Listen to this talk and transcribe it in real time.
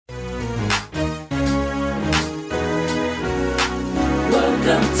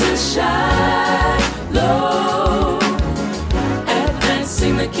Welcome to Shiloh,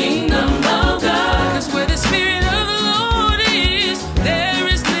 advancing the kingdom of God. 'Cause where the Spirit of the Lord is, there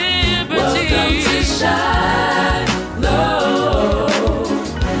is liberty. Welcome to Shiloh,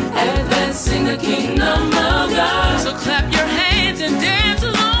 advancing the kingdom of God. So clap your hands and dance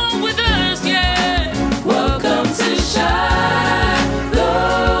along with us, yeah. Welcome to Shiloh.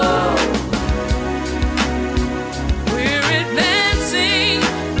 We're advancing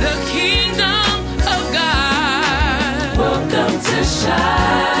the kingdom of God. Welcome to Shiloh,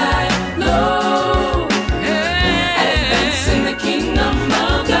 advancing the kingdom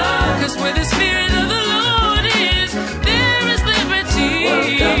of God. 'Cause where the Spirit of the Lord is, there is liberty.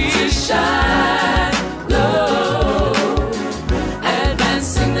 Welcome to Shiloh,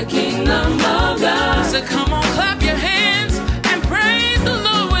 advancing the kingdom of God. So come on, clap your hands and praise the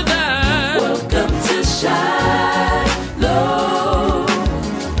Lord with us. Welcome to Shiloh,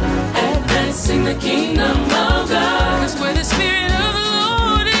 advancing the kingdom of God. 'Cause where the Spirit of the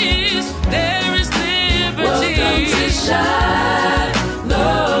Lord is, there is liberty. Welcome to Shiloh,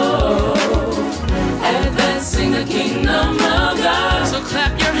 advancing the kingdom of God. So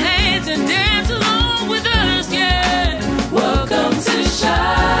clap your hands and dance along with us, yeah. Welcome to Shiloh.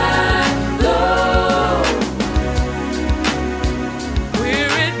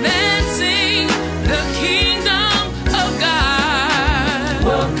 We're advancing the kingdom of God.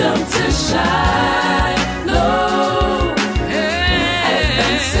 Welcome to Shiloh,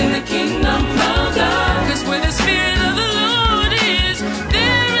 advancing the kingdom of God. 'Cause where the Spirit of the Lord is,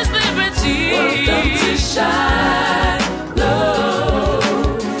 there is liberty. Welcome to Shiloh,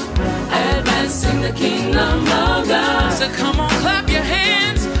 advancing the kingdom of God. So come on, clap your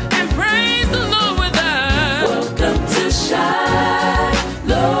hands and praise the Lord with us. Welcome to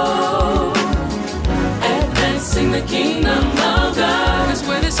Shiloh, advancing the kingdom of God. 'Cause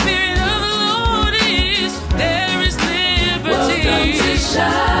where the Spirit of the Lord is, there is liberty. Welcome to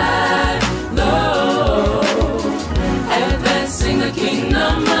Shiloh, advancing the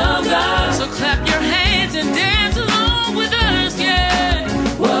kingdom of God. So clap your hands and dance along with us, yeah.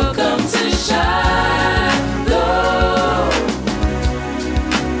 Welcome to Shiloh.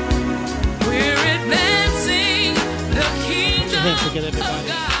 We're advancing the kingdom Hands together, of everybody.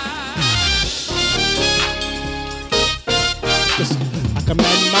 God. Listen, I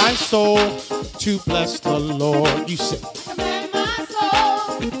command my soul to bless the Lord. You say, Command my soul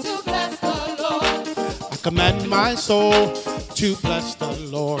to bless the Lord. I command my soul to bless the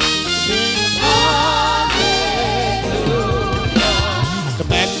Lord. Sing. Hallelujah. I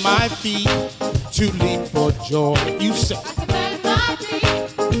command my feet to leap for joy. You say, Command my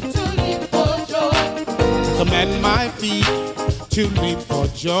feet to leap for joy. I command my feet to leap for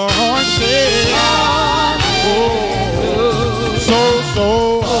joy. Say, so,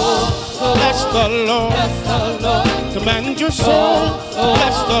 bless the Lord. Bless the Lord. Command your soul,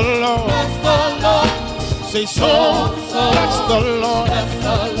 bless the Lord. Bless the Lord. Say, so, bless the Lord. Bless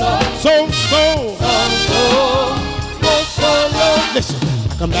the Lord. So, Bless the Lord. listen,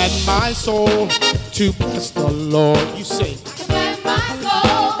 I command my soul to bless the Lord. You say, Command my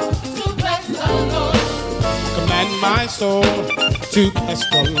soul to bless the Lord. command my soul to bless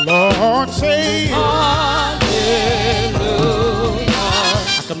the Lord. Say, Hallelujah.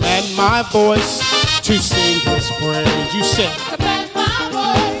 I command my voice to sing His praise. You say, Command my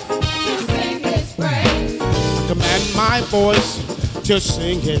voice to sing His praise. I command my voice to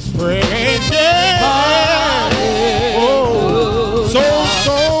sing His praise. Yeah. Oh, so,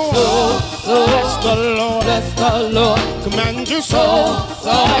 bless the Lord. Bless the Lord. Command your soul,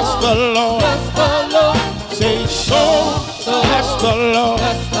 bless the Lord. Bless the Lord. Say, so, bless the Lord.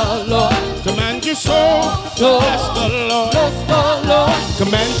 Bless the Lord. Command your soul, bless the Lord. Bless the Lord.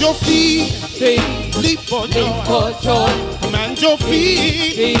 Command your feet, leap for Leap joy. for joy. Command your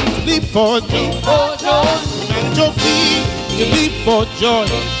feet, leap for joy. For joy. Command your feet to leap for joy.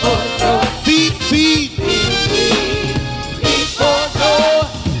 For joy. Feet. Leap for joy.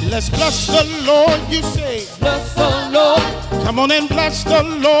 Let's bless the Lord, you say. Bless the Lord. Come on and bless the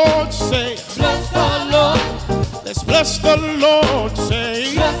Lord, say. Bless the Lord. Let's bless the Lord,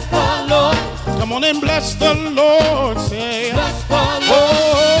 say. Bless the Lord. Come on and bless the Lord, say. Bless the Lord.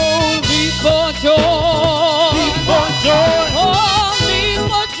 Oh, Leap for joy. leap for joy. Oh, leap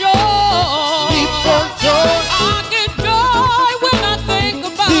for joy. Leap for joy. I get joy when I think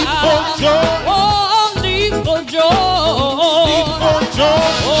about Leap for joy. Oh, leap for joy. Leap for joy.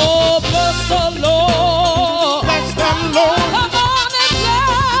 Oh, bless the Lord. Bless the Lord. Come on and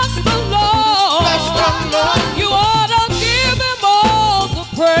bless the Lord. Bless the Lord. You ought to give Him all the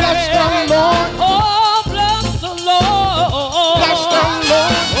praise. Bless the Lord. Oh, bless the Lord. Bless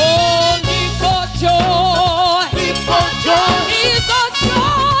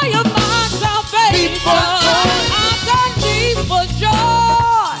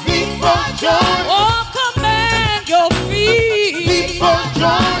joy. Oh, command your feet. Leap for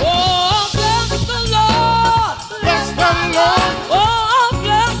joy. Oh, bless the Lord. Bless the Lord. Oh,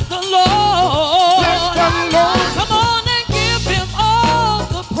 bless the Lord. Bless the Lord. Come on and give him all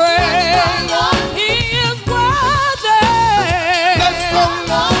the praise. Bless the Lord. He is worthy. Bless the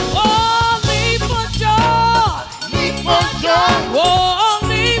Lord. Oh, leap for joy. Leap for joy. Oh,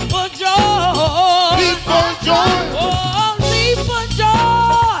 leap for joy. Leap for joy. Oh, leap for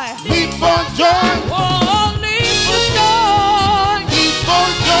joy. Leap for joy. Oh, leap for joy. Leap for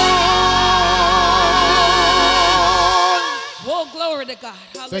joy. Oh, glory to God.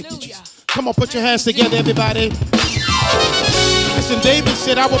 Thank you, Hallelujah. Jesus. Come on, put your hands together, everybody. Listen, David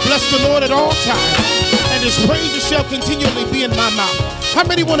said, I will bless the Lord at all times, and his praises shall continually be in my mouth. How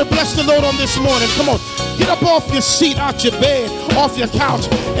many want to bless the Lord on this morning? Come on, get up off your seat, out your bed, off your couch,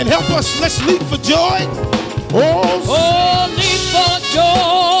 and help us. Let's leap for joy. Oh, leap for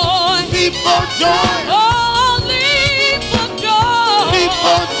joy. Leap for joy. Oh, leap for joy. Leap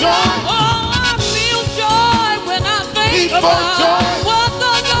for joy. Oh, I feel joy when I think Leap for about joy. what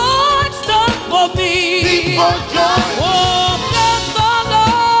the Lord's done for me. Leap for joy. Oh, bless the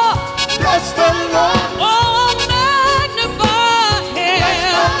Lord. Bless the Lord. Oh, magnify him. Bless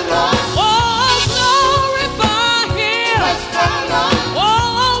the Lord. Oh, glorify him. Bless the Lord.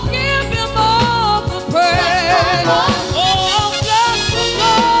 Oh, give him all the praise. Lord. Oh, bless the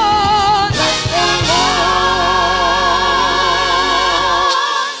Lord.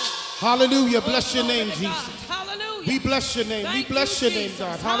 Hallelujah. Bless your name, Jesus. Hallelujah. We bless your name. We Thank bless you, your name, Jesus.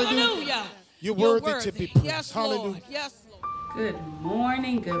 God. Hallelujah. Hallelujah. You're worthy to be praised. Yes, Hallelujah. Lord. Yes, Lord. Good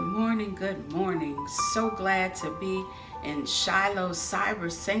morning, good morning, good morning. So glad to be in Shiloh Cyber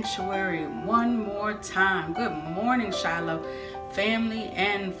Sanctuary one more time. Good morning, Shiloh family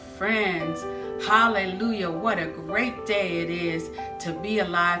and friends. Hallelujah. What a great day it is to be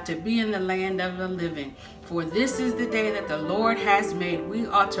alive, to be in the land of the living. For this is the day that the Lord has made. We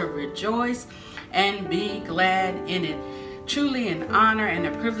ought to rejoice and be glad in it. Truly an honor and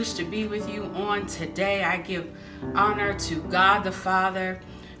a privilege to be with you on today. I give honor to God the Father,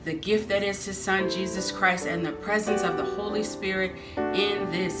 the gift that is his Son, Jesus Christ, and the presence of the Holy Spirit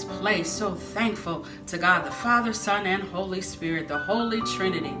in this place. So thankful to God the Father, Son, and Holy Spirit, the Holy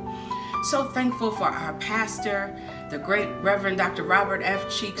Trinity. So thankful for our pastor, the great Reverend Dr. Robert F.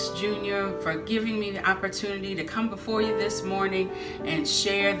 Cheeks Jr., for giving me the opportunity to come before you this morning and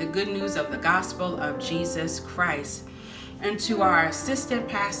share the good news of the gospel of Jesus Christ. And to our assistant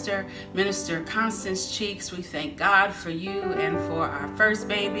pastor, Minister Constance Cheeks, we thank God for you, and for our first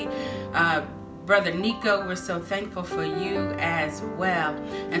baby, Brother Nico. We're so thankful for you as well.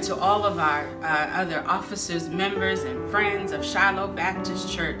 And to all of our other officers, members, and friends of Shiloh Baptist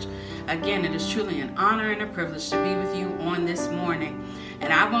Church, again, it is truly an honor and a privilege to be with you on this morning.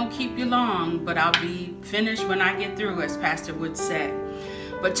 And I won't keep you long, but I'll be finished when I get through, as Pastor would say.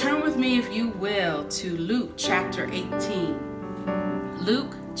 But turn with me, if you will, to Luke chapter 18.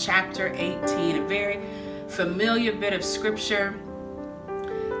 Luke chapter 18, a very familiar bit of scripture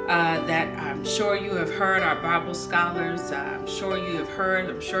that I'm sure you have heard, our Bible scholars, I'm sure you have heard,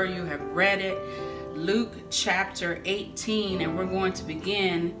 I'm sure you have read it. Luke chapter 18, and we're going to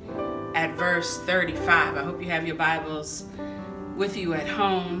begin at verse 35. I hope you have your Bibles with you at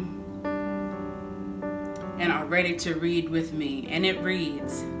home and are ready to read with me. And it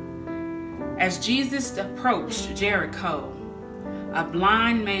reads, As Jesus approached Jericho, a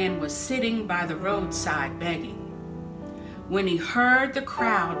blind man was sitting by the roadside begging. When he heard the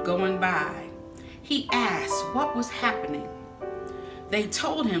crowd going by, he asked what was happening. They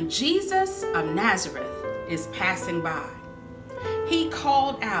told him Jesus of Nazareth is passing by. He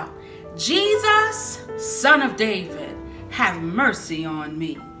called out, Jesus, Son of David, have mercy on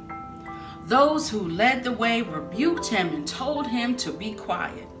me. Those who led the way rebuked him and told him to be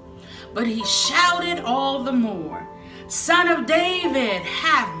quiet. But he shouted all the more, Son of David,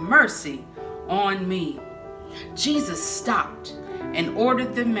 have mercy on me. Jesus stopped and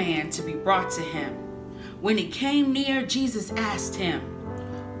ordered the man to be brought to him. When he came near, Jesus asked him,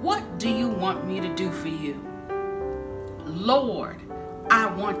 What do you want me to do for you? Lord, I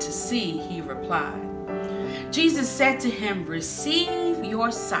want to see, he replied. Jesus said to him, Receive your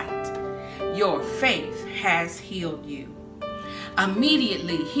sight. Your faith has healed you.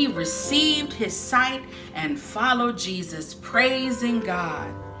 Immediately he received his sight and followed Jesus, praising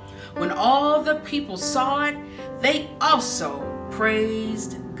God. When all the people saw it, they also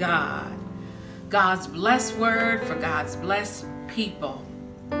praised God. God's blessed word for God's blessed people.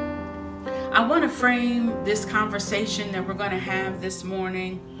 I want to frame this conversation that we're going to have this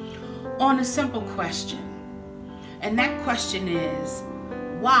morning on a simple question. And that question is,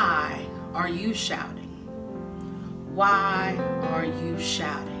 why are you shouting? Why are you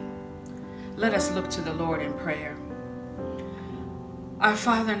shouting? Let us look to the Lord in prayer. Our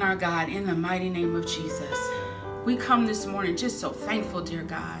Father and our God, in the mighty name of Jesus, we come this morning just so thankful, dear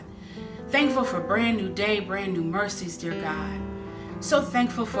God. Thankful for brand new day, brand new mercies, dear God. So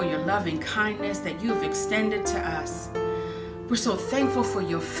thankful for your loving kindness that you have extended to us. We're so thankful for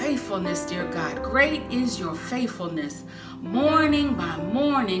your faithfulness, dear God. Great is your faithfulness. Morning by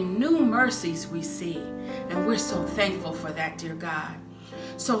morning, new mercies we see. And we're so thankful for that, dear God.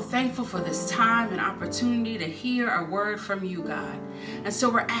 So thankful for this time and opportunity to hear a word from you, God. And so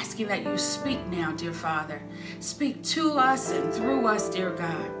we're asking that you speak now, dear Father. Speak to us and through us, dear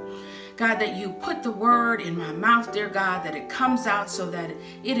God. God, that you put the word in my mouth, dear God, that it comes out so that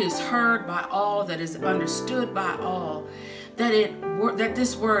it is heard by all, that is understood by all, that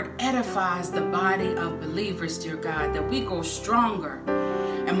this word edifies the body of believers, dear God, that we go stronger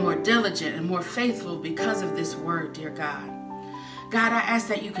and more diligent and more faithful because of this word, dear God. God, I ask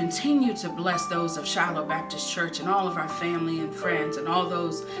that you continue to bless those of Shiloh Baptist Church and all of our family and friends and all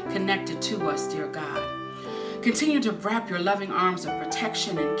those connected to us, dear God. Continue to wrap your loving arms of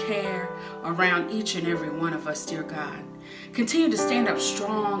protection and care around each and every one of us, dear God. Continue to stand up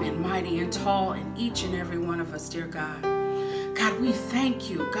strong and mighty and tall in each and every one of us, dear God. God, we thank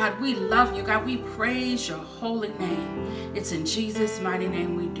you. God, we love you. God, we praise your holy name. It's in Jesus' mighty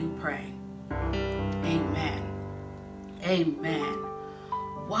name we do pray. Amen. Amen.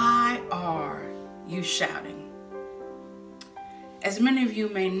 Why are you shouting? As many of you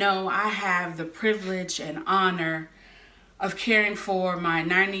may know, I have the privilege and honor of caring for my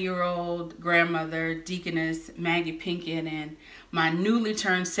 90-year-old grandmother, Deaconess Maggie Pinkett, and my newly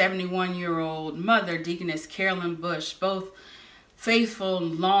turned 71-year-old mother, Deaconess Carolyn Bush, both faithful,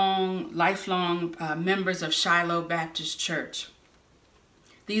 lifelong members of Shiloh Baptist Church.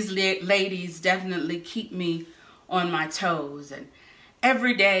 These ladies definitely keep me on my toes, and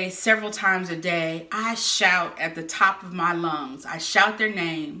every day, several times a day, I shout at the top of my lungs. I shout their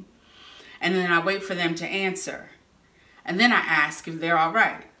name, and then I wait for them to answer. And then I ask if they're all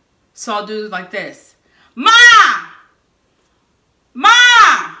right. So I'll do like this. Ma!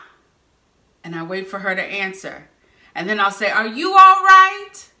 Ma! And I wait for her to answer. And then I'll say, are you all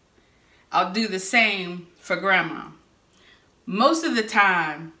right? I'll do the same for Grandma. Most of the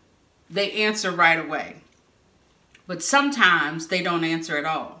time, they answer right away. But sometimes they don't answer at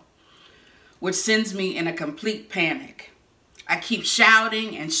all, which sends me in a complete panic. I keep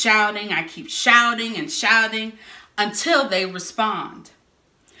shouting and shouting. I keep shouting and shouting until they respond.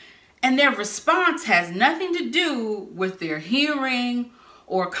 And their response has nothing to do with their hearing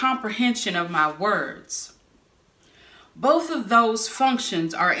or comprehension of my words. Both of those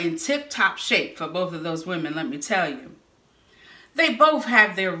functions are in tip-top shape for both of those women, let me tell you. They both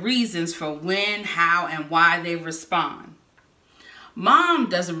have their reasons for when, how, and why they respond. Mom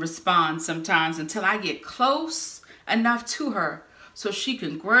doesn't respond sometimes until I get close enough to her so she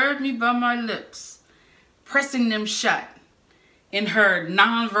can grab me by my lips, pressing them shut in her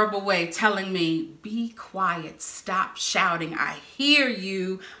nonverbal way, telling me, be quiet, stop shouting, I hear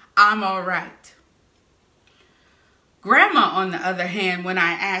you, I'm all right. Grandma, on the other hand, when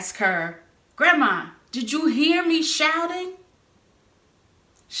I ask her, Grandma, did you hear me shouting?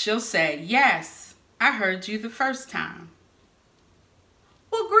 She'll say, yes, I heard you the first time.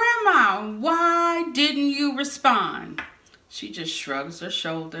 Well, Grandma, why didn't you respond? She just shrugs her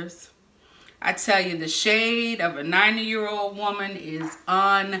shoulders. I tell you, the shade of a 90-year-old woman is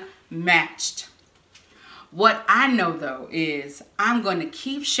unmatched. What I know, though, is I'm going to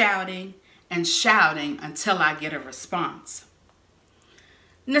keep shouting and shouting until I get a response.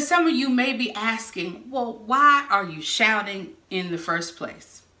 Now, some of you may be asking, well, why are you shouting in the first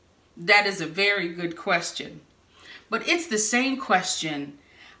place? That is a very good question. But it's the same question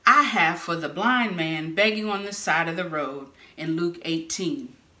I have for the blind man begging on the side of the road in Luke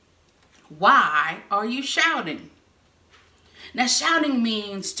 18. Why are you shouting? Now, shouting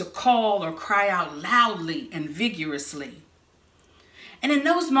means to call or cry out loudly and vigorously. And in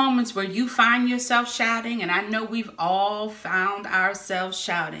those moments where you find yourself shouting, and I know we've all found ourselves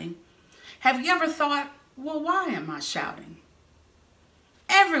shouting, have you ever thought, well, why am I shouting?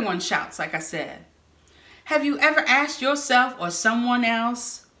 Everyone shouts, like I said. Have you ever asked yourself or someone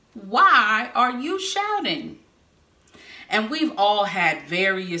else, why are you shouting? And we've all had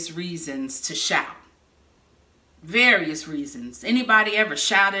various reasons to shout. Various reasons. Anybody ever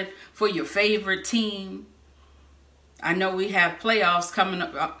shouted for your favorite team? I know we have playoffs coming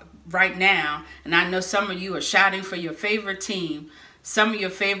up right now, and I know some of you are shouting for your favorite team. Some of your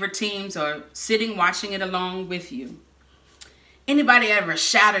favorite teams are sitting watching it along with you. Anybody ever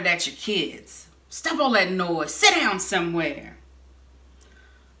shouted at your kids? Stop all that noise. Sit down somewhere.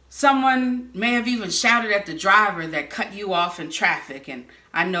 Someone may have even shouted at the driver that cut you off in traffic, and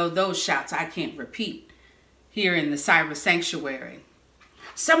I know those shouts I can't repeat here in the cyber sanctuary.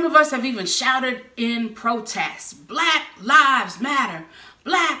 Some of us have even shouted in protests. Black lives matter.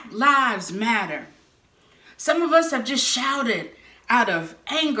 Black lives matter. Some of us have just shouted out of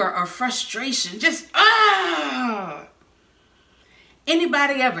anger or frustration. Just, ah!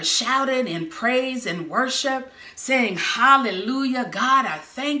 Anybody ever shouted in praise and worship, saying, hallelujah, God, I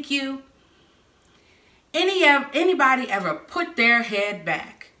thank you? Anybody ever put their head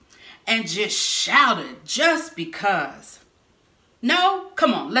back and just shouted just because? No?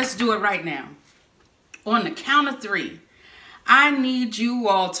 Come on, let's do it right now. On the count of 3, I need you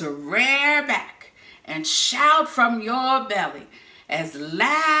all to rear back and shout from your belly as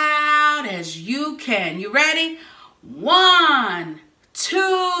loud as you can. You ready? 1,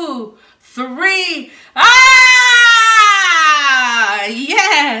 2, 3. Ah!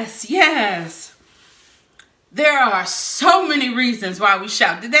 Yes, yes. There are so many reasons why we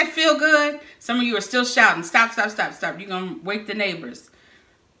shout. Did that feel good? Some of you are still shouting. Stop, stop, stop, stop. You're going to wake the neighbors.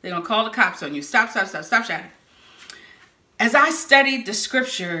 They're going to call the cops on you. Stop, stop, stop, stop shouting. As I studied the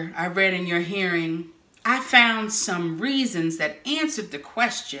scripture I read in your hearing, I found some reasons that answered the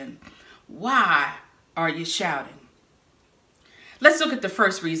question, why are you shouting? Let's look at the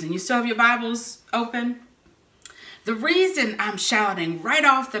first reason. You still have your Bibles open? The reason I'm shouting right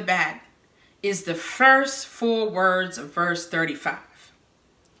off the bat is the first 4 words of verse 35.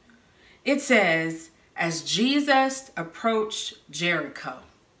 It says, as Jesus approached Jericho.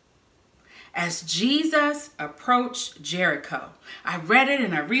 As Jesus approached Jericho. I read it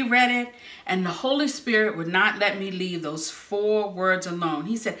and I reread it, and the Holy Spirit would not let me leave those 4 words alone.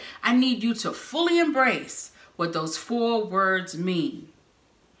 He said, I need you to fully embrace what those 4 words mean.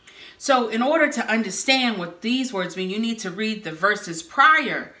 So in order to understand what these words mean, you need to read the verses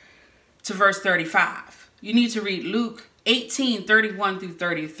prior to verse 35. You need to read Luke 18, 31 through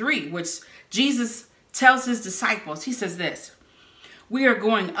 33, which Jesus tells his disciples. He says this, we are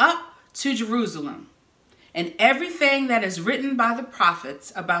going up to Jerusalem, and everything that is written by the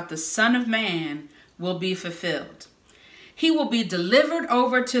prophets about the Son of Man will be fulfilled. He will be delivered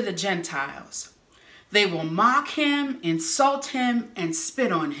over to the Gentiles. They will mock him, insult him, and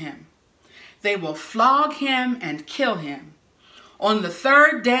spit on him. They will flog him and kill him. On the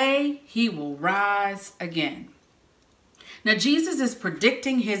 3rd day, he will rise again. Now, Jesus is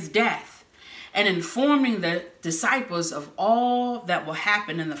predicting his death and informing the disciples of all that will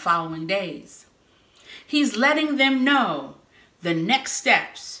happen in the following days. He's letting them know the next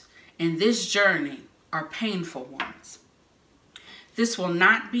steps in this journey are painful ones. This will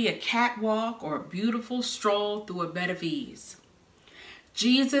not be a catwalk or a beautiful stroll through a bed of ease.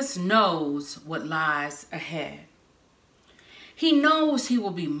 Jesus knows what lies ahead. He knows he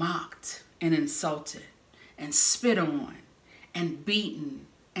will be mocked and insulted and spit on and beaten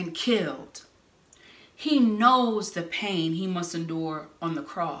and killed. He knows the pain he must endure on the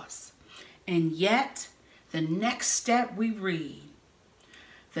cross. And yet, the next step we read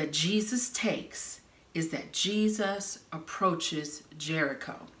that Jesus takes is that Jesus approaches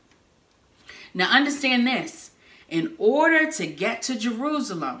Jericho. Now understand this. In order to get to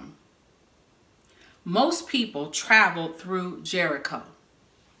Jerusalem, most people traveled through Jericho.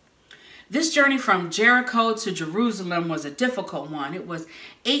 This journey from Jericho to Jerusalem was a difficult one. It was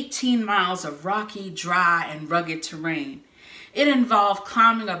 18 miles of rocky, dry, and rugged terrain. It involved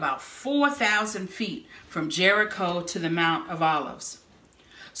climbing about 4,000 feet from Jericho to the Mount of Olives.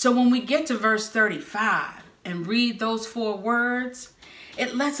 So when we get to verse 35 and read those 4 words,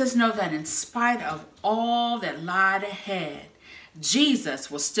 it lets us know that in spite of all that lied ahead, Jesus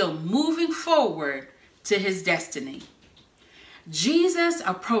was still moving forward to his destiny. Jesus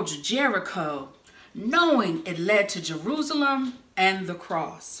approached Jericho knowing it led to Jerusalem and the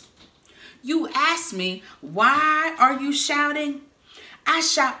cross. You ask me, why are you shouting? I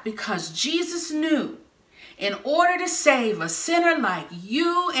shout because Jesus knew in order to save a sinner like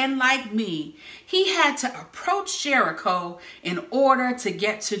you and like me, he had to approach Jericho in order to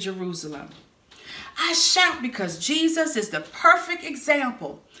get to Jerusalem. I shout because Jesus is the perfect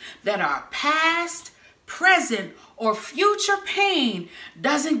example that our past, present, or future pain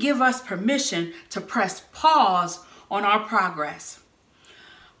doesn't give us permission to press pause on our progress.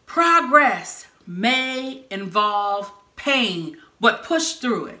 Progress may involve pain, but push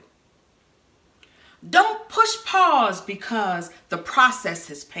through it. Don't push pause because the process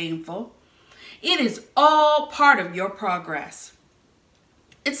is painful. It is all part of your progress.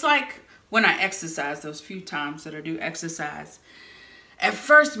 It's like when I exercise, those few times that I do exercise. At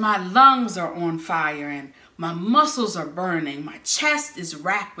first, my lungs are on fire and my muscles are burning. My chest is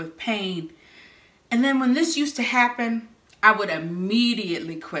racked with pain. And then when this used to happen, I would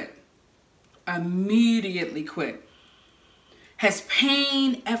immediately quit. Immediately quit. Has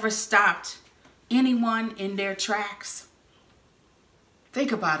pain ever stopped anyone in their tracks?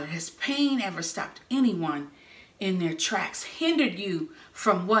 Think about it. Has pain ever stopped anyone in their tracks? Hindered you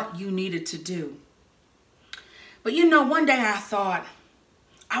from what you needed to do? But you know, one day I thought,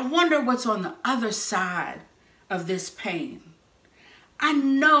 I wonder what's on the other side of this pain. I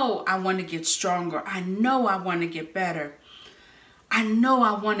know I want to get stronger. I know I want to get better. I know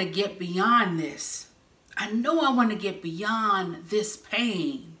I want to get beyond this. I know I want to get beyond this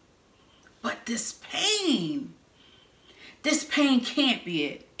pain. But this pain can't be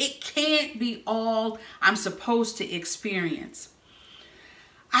it. It can't be all I'm supposed to experience.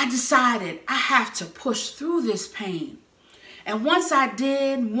 I decided I have to push through this pain. And once I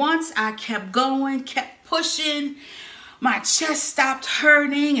did, once I kept going, kept pushing, my chest stopped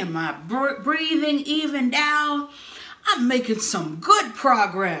hurting and my breathing evened out. I'm making some good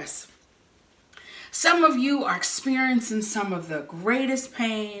progress. Some of you are experiencing some of the greatest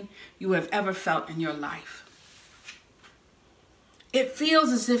pain you have ever felt in your life. It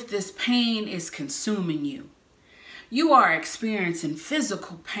feels as if this pain is consuming you. You are experiencing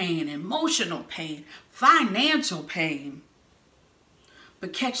physical pain, emotional pain, financial pain.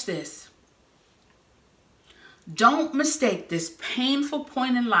 But catch this. Don't mistake this painful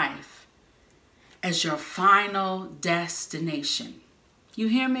point in life as your final destination. You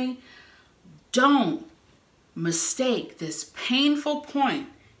hear me? Don't mistake this painful point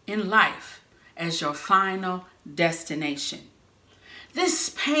in life as your final destination. This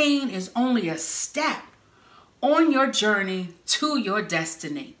pain is only a step on your journey to your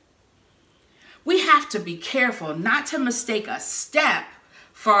destiny. We have to be careful not to mistake a step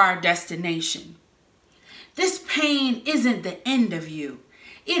for our destination. This pain isn't the end of you.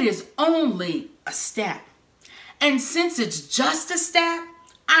 It is only a step. And since it's just a step,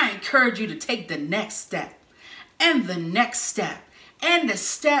 I encourage you to take the next step and the next step and the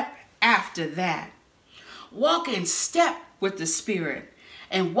step after that. Walk in step with the Spirit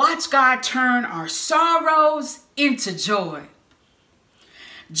and watch God turn our sorrows into joy.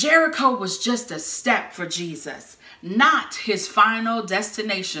 Jericho was just a step for Jesus, not his final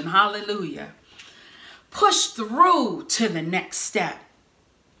destination. Hallelujah. Push through to the next step.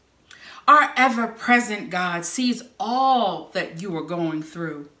 Our ever-present God sees all that you are going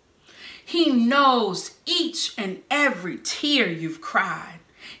through. He knows each and every tear you've cried.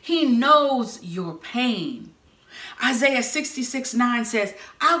 He knows your pain. Isaiah 66:9 says,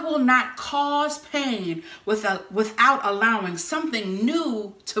 I will not cause pain without allowing something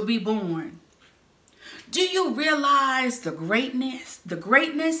new to be born. Do you realize the greatness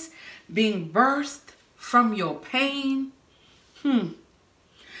being birthed from your pain?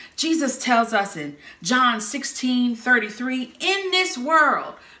 Jesus tells us in John 16:33, in this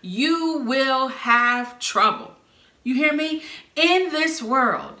world, you will have trouble. You hear me? In this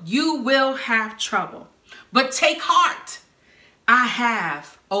world, you will have trouble. But take heart. I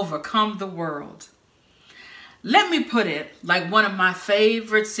have overcome the world. Let me put it like one of my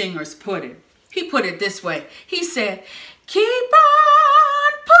favorite singers put it. He put it this way. He said, keep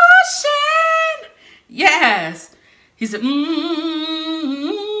on pushing. Yes. He said,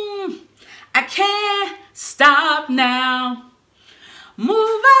 I can't stop now.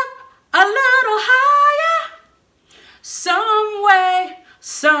 Move up a little higher. Some way,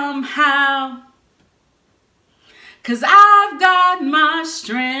 somehow. 'Cause I've got my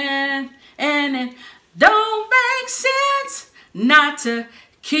strength and it don't make sense not to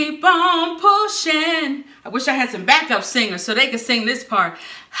keep on pushing. I wish I had some backup singers so they could sing this part.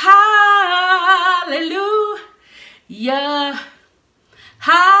 Hallelujah.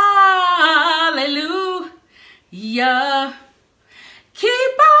 Hallelujah.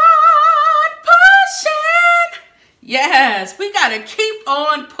 Keep on pushing. Yes, we got to keep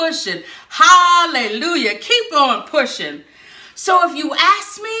on pushing. Hallelujah. Keep on pushing. So if you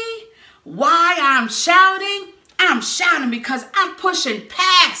ask me why I'm shouting because I'm pushing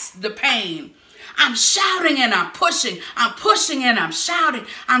past the pain. I'm shouting and I'm pushing. I'm pushing and I'm shouting.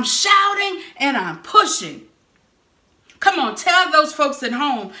 I'm shouting and I'm pushing. Come on, tell those folks at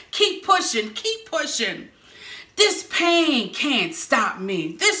home, keep pushing, keep pushing. This pain can't stop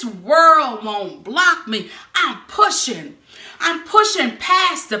me. This world won't block me. I'm pushing. I'm pushing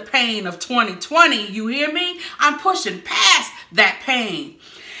past the pain of 2020. You hear me? I'm pushing past that pain.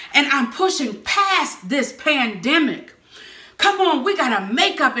 And I'm pushing past this pandemic. Come on, we got to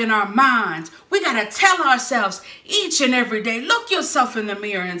make up in our minds. We got to tell ourselves each and every day, look yourself in the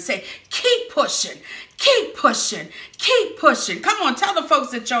mirror and say, keep pushing, keep pushing, keep pushing. Come on, tell the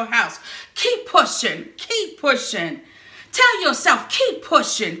folks at your house, keep pushing, keep pushing. Tell yourself, keep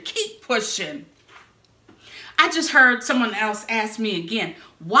pushing, keep pushing. I just heard someone else ask me again,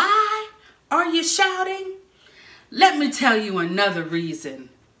 why are you shouting? Let me tell you another reason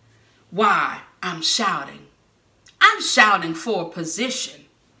why I'm shouting. I'm shouting for position.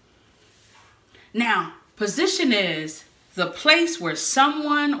 Now, position is the place where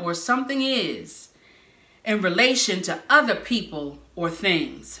someone or something is in relation to other people or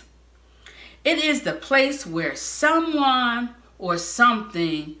things. It is the place where someone or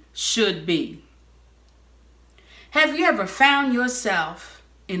something should be. Have you ever found yourself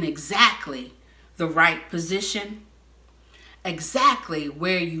in exactly the right position? Exactly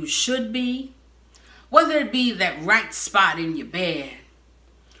where you should be? Whether it be that right spot in your bed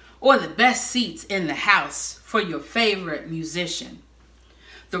or the best seats in the house for your favorite musician.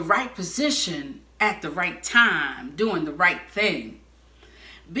 The right position at the right time, doing the right thing.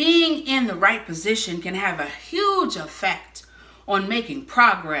 Being in the right position can have a huge effect on making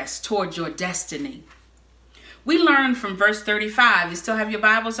progress toward your destiny. We learn from verse 35. You still have your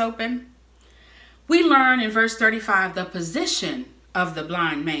Bibles open? We learn in verse 35 the position of the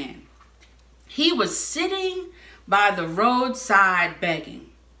blind man. He was sitting by the roadside begging.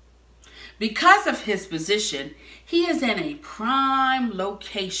 Because of his position, he is in a prime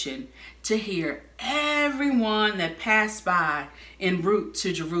location to hear everyone that passed by en route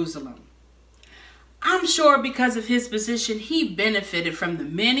to Jerusalem. I'm sure because of his position, he benefited from the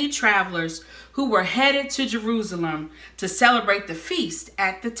many travelers who were headed to Jerusalem to celebrate the feast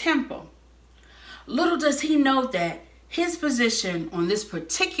at the temple. Little does he know that his position on this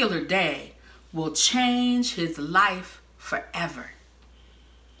particular day will change his life forever.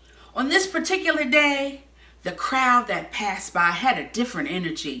 On this particular day, the crowd that passed by had a different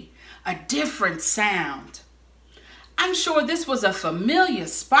energy, a different sound. I'm sure this was a familiar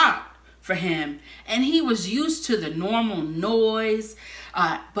spot for him, and he was used to the normal noise,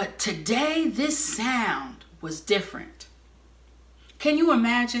 but today this sound was different. Can you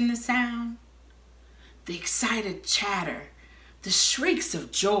imagine the sound? The excited chatter, the shrieks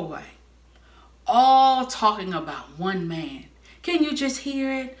of joy, all talking about one man. Can you just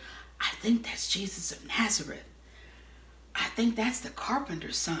hear it? I think that's Jesus of Nazareth. I think that's the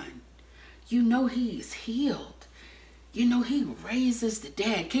carpenter's son. You know he is healed. You know he raises the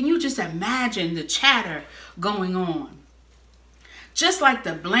dead. Can you just imagine the chatter going on? Just like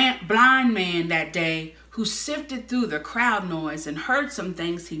the blind man that day who sifted through the crowd noise and heard some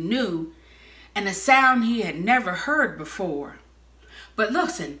things he knew and a sound he had never heard before. But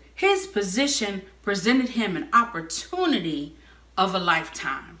listen, his position presented him an opportunity of a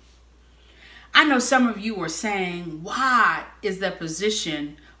lifetime. I know some of you are saying, why is the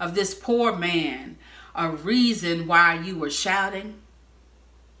position of this poor man a reason why you were shouting?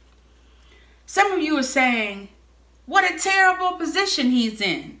 Some of you are saying, what a terrible position he's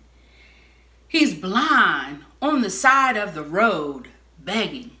in. He's blind on the side of the road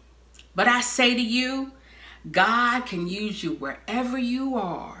begging. But I say to you, God can use you wherever you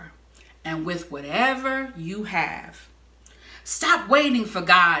are and with whatever you have. Stop waiting for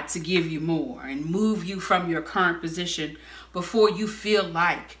God to give you more and move you from your current position before you feel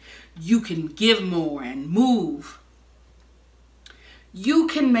like you can give more and move. You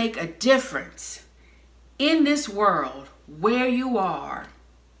can make a difference in this world where you are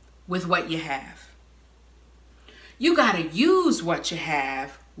with what you have. You got to use what you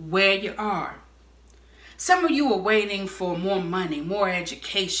have where you are. Some of you are waiting for more money, more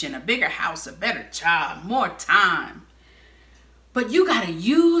education, a bigger house, a better job, more time. But you got to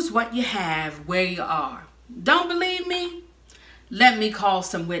use what you have where you are. Don't believe me? Let me call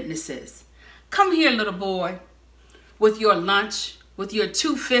some witnesses. Come here, little boy, with your lunch, with your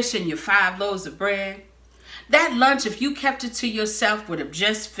 2 fish and your 5 loaves of bread. That lunch, if you kept it to yourself, would have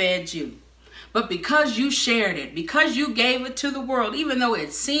just fed you. But because you shared it, because you gave it to the world, even though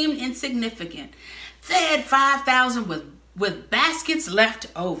it seemed insignificant, fed 5,000 with baskets left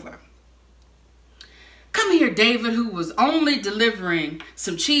over. Come here, David, who was only delivering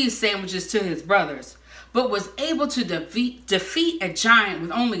some cheese sandwiches to his brothers, but was able to defeat a giant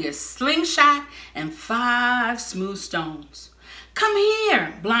with only a slingshot and 5 smooth stones. Come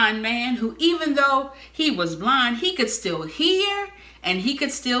here, blind man, who even though he was blind, he could still hear and he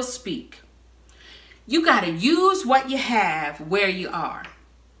could still speak. You got to use what you have where you are.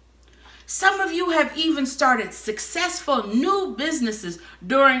 Some of you have even started successful new businesses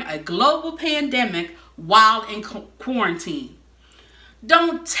during a global pandemic while in quarantine.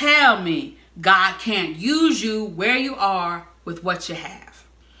 Don't tell me God can't use you where you are with what you have.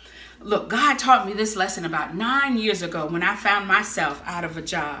 Look, God taught me this lesson about 9 years ago when I found myself out of a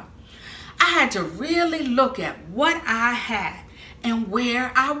job. I had to really look at what I had and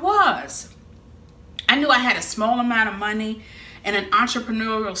where I was. I knew I had a small amount of money and an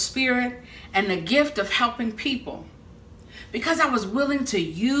entrepreneurial spirit and the gift of helping people. Because I was willing to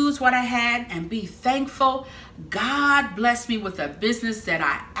use what I had and be thankful, God blessed me with a business that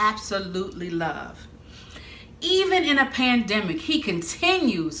I absolutely love. Even in a pandemic, He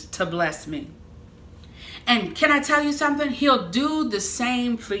continues to bless me. And can I tell you something? He'll do the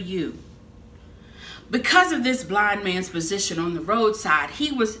same for you. Because of this blind man's position on the roadside,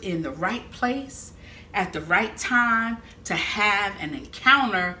 he was in the right place at the right time to have an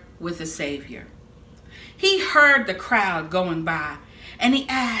encounter with the Savior. He heard the crowd going by and he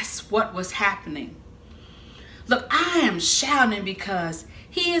asked what was happening. Look, I am shouting because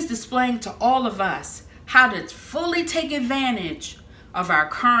He is displaying to all of us how to fully take advantage of our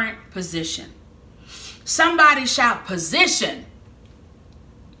current position. Somebody shout position.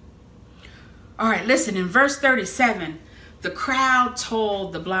 All right, listen, in verse 37, the crowd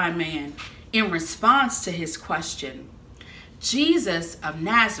told the blind man in response to his question, Jesus of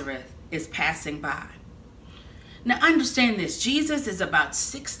Nazareth is passing by. Now understand this, Jesus is about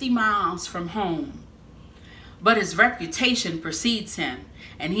 60 miles from home, but his reputation precedes him.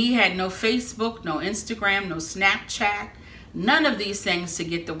 And he had no Facebook, no Instagram, no Snapchat, none of these things to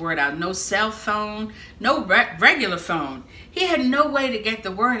get the word out. No cell phone, no regular phone. He had no way to get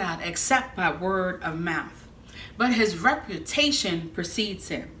the word out except by word of mouth. But his reputation precedes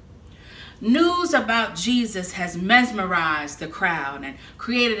him. News about Jesus has mesmerized the crowd and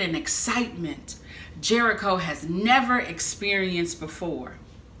created an excitement Jericho has never experienced before.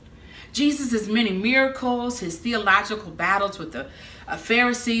 Jesus' many miracles, his theological battles with the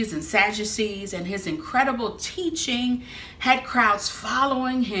Pharisees and Sadducees, and his incredible teaching had crowds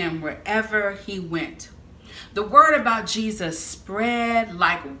following him wherever he went. The word about Jesus spread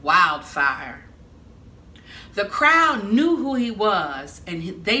like wildfire. The crowd knew who he was,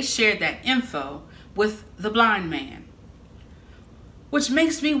 and they shared that info with the blind man. Which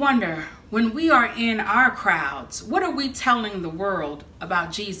makes me wonder, when we are in our crowds, what are we telling the world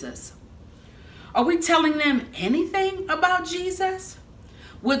about Jesus? Are we telling them anything about Jesus?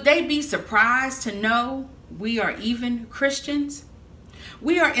 Would they be surprised to know we are even Christians?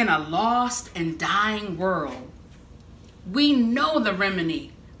 We are in a lost and dying world. We know the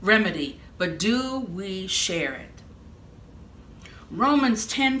remedy, but do we share it? Romans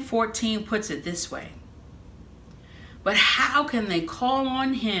 10:14 puts it this way. But how can they call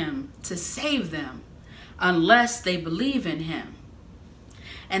on him to save them unless they believe in him?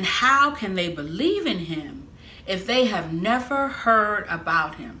 And how can they believe in him if they have never heard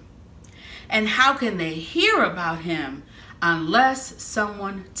about him? And how can they hear about him unless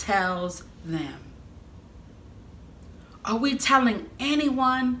someone tells them? Are we telling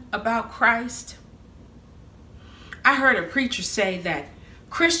anyone about Christ? I heard a preacher say that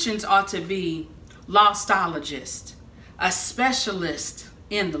Christians ought to be lostologists, a specialist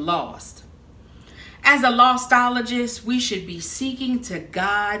in the lost. As a lostologist, we should be seeking to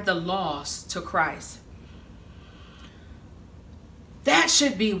guide the lost to Christ. That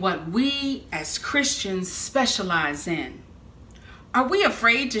should be what we as Christians specialize in. Are we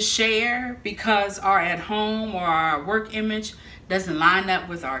afraid to share because our at home or our work image doesn't line up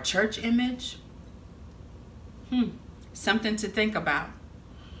with our church image? Something to think about.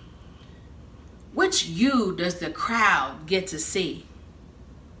 Which you does the crowd get to see?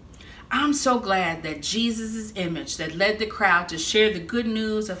 I'm so glad that Jesus' image that led the crowd to share the good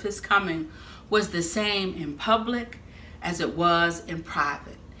news of his coming was the same in public as it was in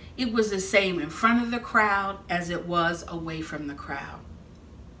private. It was the same in front of the crowd as it was away from the crowd.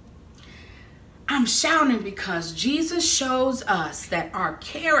 I'm shouting because Jesus shows us that our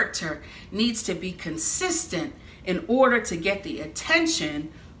character needs to be consistent in order to get the attention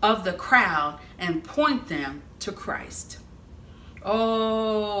of the crowd and point them to Christ.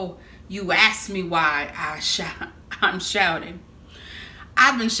 Oh, you asked me why I'm shouting.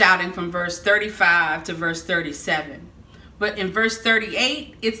 I've been shouting from verse 35 to verse 37. But in verse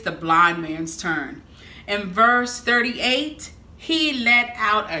 38, it's the blind man's turn. In verse 38, he let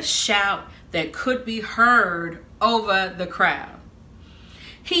out a shout that could be heard over the crowd.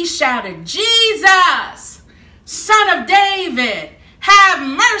 He shouted, Jesus, Son of David, have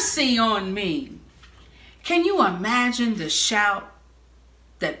mercy on me. Can you imagine the shout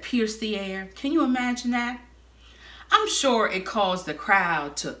that pierced the air? Can you imagine that? I'm sure it caused the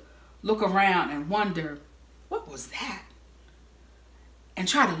crowd to look around and wonder, what was that? And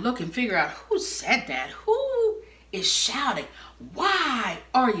try to look and figure out who said that. Who is shouting? Why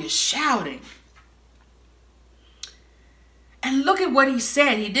are you shouting? And look at what he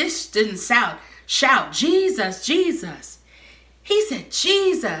said. He just didn't shout, Jesus, Jesus. He said,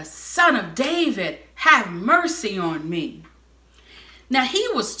 Jesus, Son of David, have mercy on me. Now he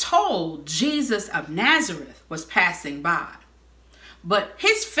was told Jesus of Nazareth was passing by, but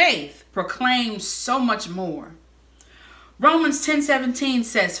his faith proclaimed so much more. Romans 10:17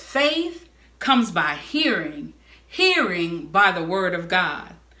 says, faith comes by hearing, hearing by the word of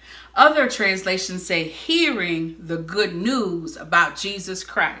God. Other translations say hearing the good news about Jesus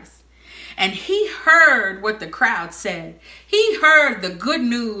Christ. And he heard what the crowd said. He heard the good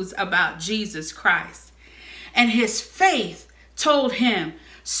news about Jesus Christ. And his faith told him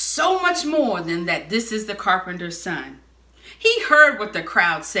so much more than that this is the carpenter's son. He heard what the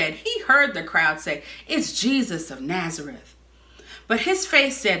crowd said. He heard the crowd say, it's Jesus of Nazareth. But his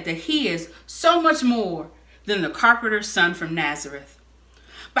faith said that he is so much more than the carpenter's son from Nazareth.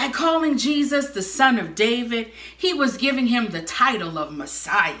 By calling Jesus the Son of David, he was giving him the title of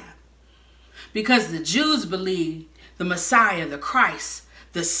Messiah. Because the Jews believed the Messiah, the Christ,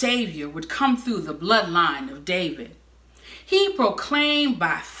 the Savior, would come through the bloodline of David. He proclaimed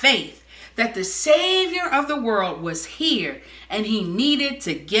by faith that the Savior of the world was here and he needed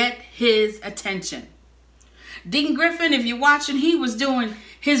to get his attention. Dean Griffin, if you're watching, he was doing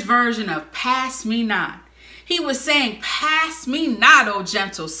his version of Pass Me Not. He was saying, pass me not, O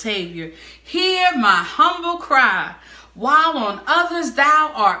gentle Savior. Hear my humble cry. While on others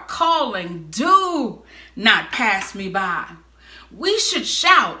thou art calling, do not pass me by. We should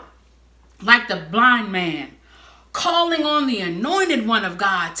shout like the blind man, calling on the anointed one of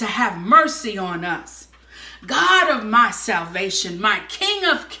God to have mercy on us. God of my salvation, my King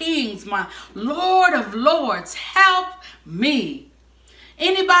of kings, my Lord of lords, help me.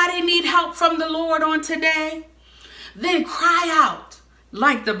 Anybody need help from the Lord on today? Then cry out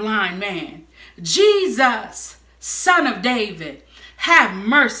like the blind man, Jesus, Son of David, have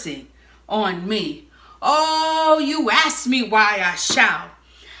mercy on me. Oh, you ask me why I shout.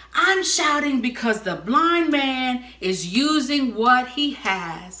 I'm shouting because the blind man is using what he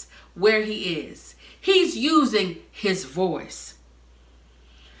has where he is. He's using his voice.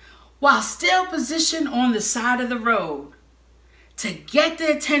 While still positioned on the side of the road to get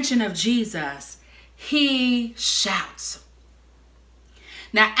the attention of Jesus, he shouts.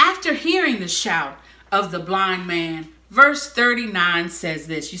 Now, after hearing the shout of the blind man, verse 39 says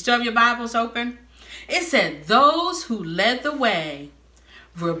this. You still have your Bibles open? It said, those who led the way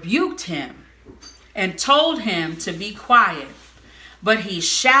rebuked him and told him to be quiet, but he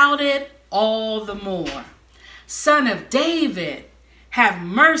shouted all the more, Son of David, have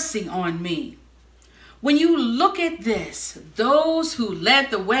mercy on me. When you look at this, those who led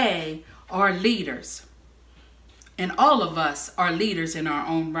the way are leaders. And all of us are leaders in our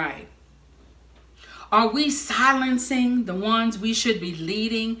own right. Are we silencing the ones we should be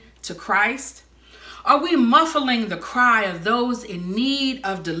leading to Christ? Are we muffling the cry of those in need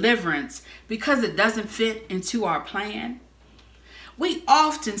of deliverance because it doesn't fit into our plan? We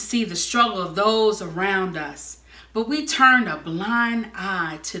often see the struggle of those around us, but we turn a blind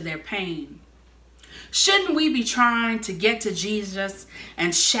eye to their pain. Shouldn't we be trying to get to Jesus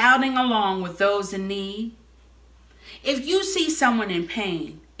and shouting along with those in need? If you see someone in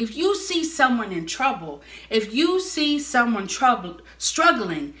pain, if you see someone in trouble, if you see someone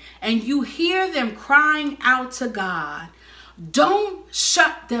struggling and you hear them crying out to God, don't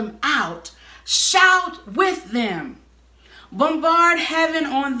shut them out. Shout with them. Bombard heaven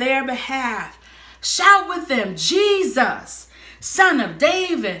on their behalf. Shout with them, Jesus, Son of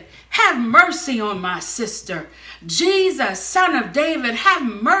David, have mercy on my sister. Jesus, Son of David, have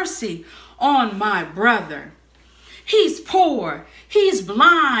mercy on my brother. He's poor. He's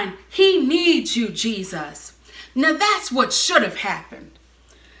blind. He needs you, Jesus. Now that's what should have happened.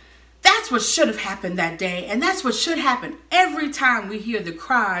 That's what should have happened that day. And that's what should happen every time we hear the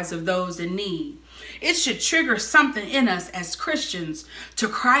cries of those in need. It should trigger something in us as Christians to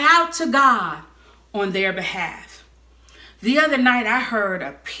cry out to God on their behalf. The other night I heard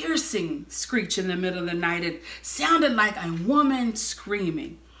a piercing screech in the middle of the night. It sounded like a woman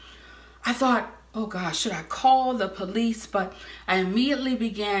screaming. I thought, oh gosh, should I call the police? But I immediately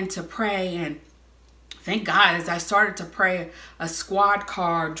began to pray, and thank God as I started to pray, a squad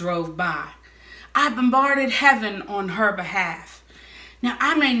car drove by. I bombarded heaven on her behalf. Now,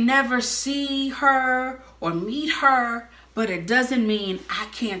 I may never see her or meet her, but it doesn't mean I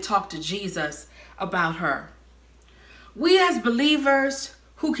can't talk to Jesus about her. We as believers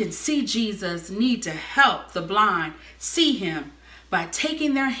who can see Jesus need to help the blind see him by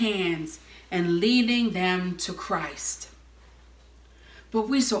taking their hands and leading them to Christ. But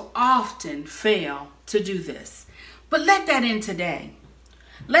we so often fail to do this. But let that in today.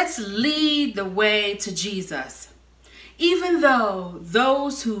 Let's lead the way to Jesus. Even though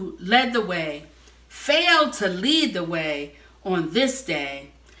those who led the way failed to lead the way on this day,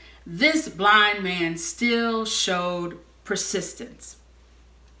 this blind man still showed persistence.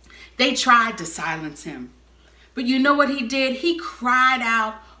 They tried to silence him. But you know what he did? He cried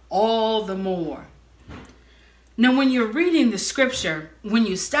out all the more. Now, when you're reading the scripture, when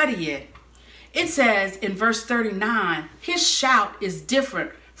you study it, it says in verse 39, his shout is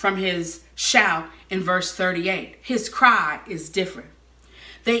different from his shout in verse 38. His cry is different.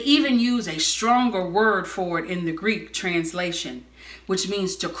 They even use a stronger word for it in the Greek translation, which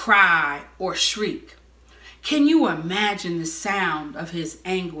means to cry or shriek. Can you imagine the sound of his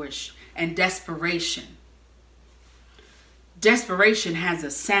anguish and desperation? Desperation has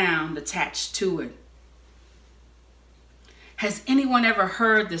a sound attached to it. Has anyone ever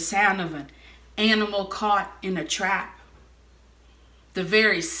heard the sound of an animal caught in a trap? The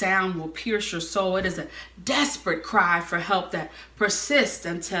very sound will pierce your soul. It is a desperate cry for help that persists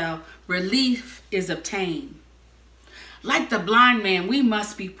until relief is obtained. Like the blind man, we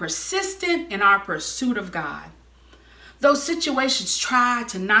must be persistent in our pursuit of God. Though situations try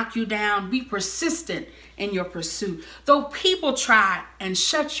to knock you down, be persistent in your pursuit. Though people try and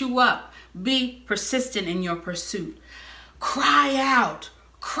shut you up, be persistent in your pursuit. Cry out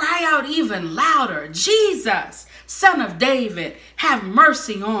even louder. Jesus, Son of David, have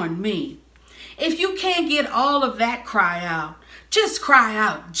mercy on me. If you can't get all of that cry out, just cry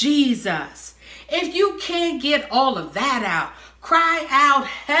out, Jesus. If you can't get all of that out, cry out,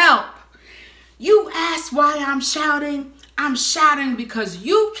 help. You ask why I'm shouting? I'm shouting because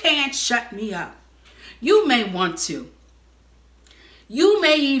you can't shut me up. You may want to. You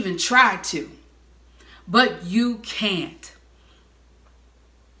may even try to, but you can't.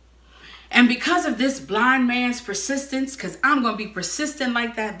 And because of this blind man's persistence, because I'm going to be persistent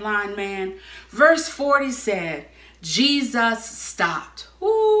like that blind man, verse 40 said, Jesus stopped.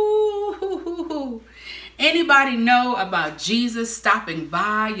 Ooh. Anybody know about Jesus stopping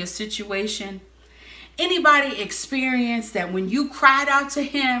by your situation? Anybody experience that when you cried out to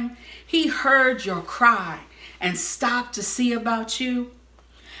him, he heard your cry and stopped to see about you?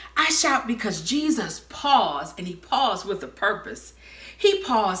 I shout because Jesus paused, and he paused with a purpose. He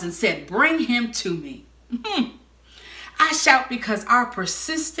paused and said, bring him to me. I shout because our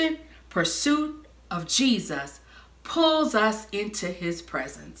persistent pursuit of Jesus pulls us into his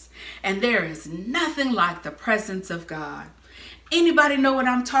presence. And there is nothing like the presence of God. Anybody know what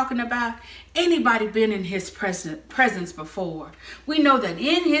I'm talking about? Anybody been in his presence before? We know that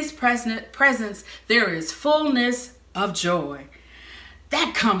in his presence there is fullness of joy.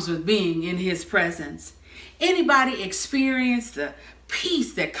 That comes with being in his presence. Anybody experience the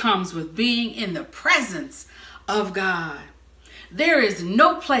peace that comes with being in the presence of God? There is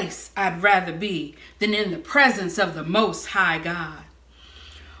no place I'd rather be than in the presence of the Most High God.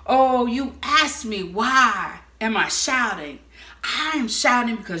 Oh, you ask me, why am I shouting? I am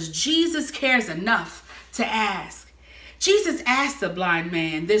shouting because Jesus cares enough to ask. Jesus asked the blind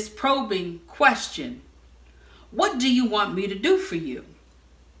man this probing question: what do you want me to do for you?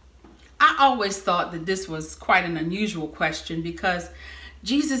 I always thought that this was quite an unusual question because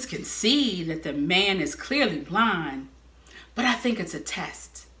Jesus can see that the man is clearly blind, but I think it's a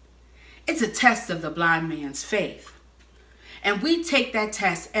test. It's a test of the blind man's faith. And we take that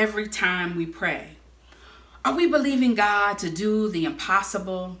test every time we pray. Are we believing God to do the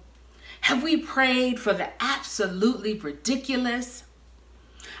impossible? Have we prayed for the absolutely ridiculous?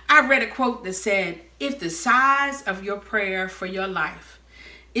 I read a quote that said, if the size of your prayer for your life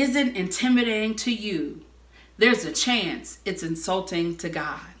isn't intimidating to you, there's a chance it's insulting to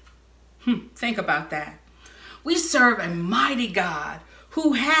God. Think about that. We serve a mighty God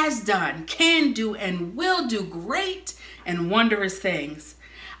who has done, can do, and will do great and wondrous things.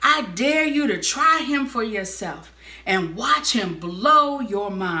 I dare you to try him for yourself and watch him blow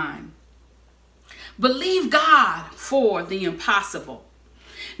your mind. Believe God for the impossible.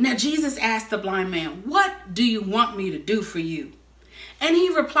 Now, Jesus asked the blind man, what do you want me to do for you? And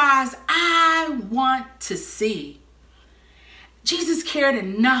he replies, I want to see. Jesus cared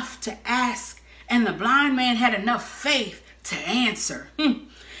enough to ask, and the blind man had enough faith to answer.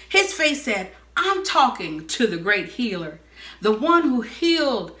 His faith said, I'm talking to the great healer, the one who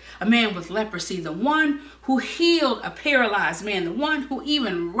healed a man with leprosy, the one who healed a paralyzed man, the one who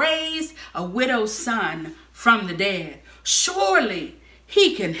even raised a widow's son from the dead. Surely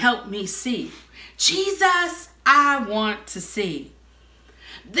He can help me see. Jesus, I want to see.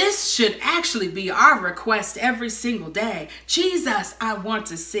 This should actually be our request every single day. Jesus, I want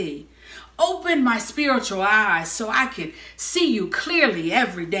to see. Open my spiritual eyes so I can see you clearly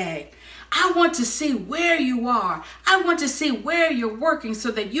every day. I want to see where you are. I want to see where you're working so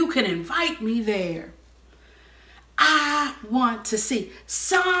that you can invite me there. I want to see.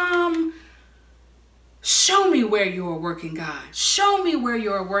 Show me where you are working, God. Show me where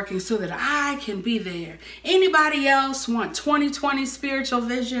you are working so that I can be there. Anybody else want 2020 spiritual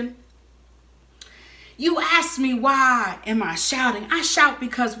vision? You ask me, why am I shouting? I shout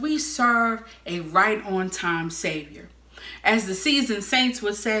because we serve a right on time Savior. As the seasoned saints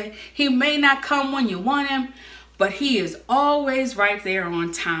would say, he may not come when you want him, but he is always right there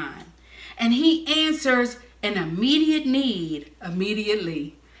on time. And he answers an immediate need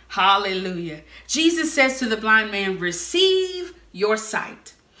immediately. Hallelujah. Jesus says to the blind man, receive your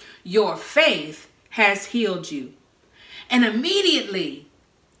sight. Your faith has healed you. And immediately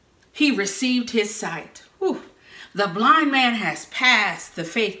he received his sight. Whew. The blind man has passed the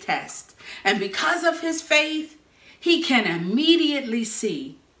faith test. And because of his faith, he can immediately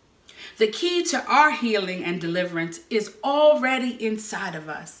see. The key to our healing and deliverance is already inside of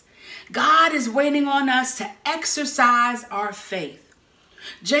us. God is waiting on us to exercise our faith.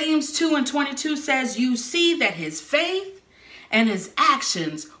 James 2:22 says, you see that his faith and his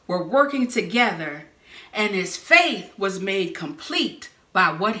actions were working together, and his faith was made complete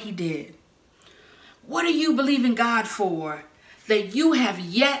by what he did. What are you believing God for that you have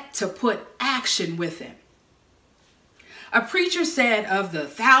yet to put action with him? A preacher said of the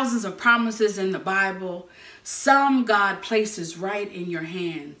thousands of promises in the Bible, some God places right in your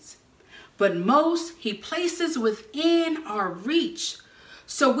hands, but most he places within our reach.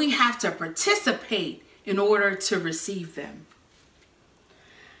 So we have to participate in order to receive them.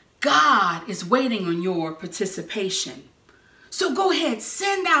 God is waiting on your participation. So go ahead,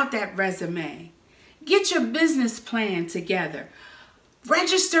 send out that resume. Get your business plan together.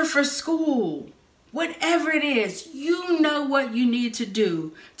 Register for school. Whatever it is, you know what you need to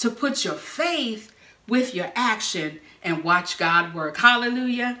do to put your faith with your action and watch God work.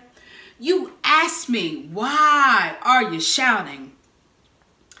 Hallelujah. You ask me, why are you shouting?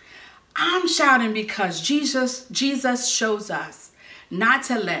 I'm shouting because Jesus shows us not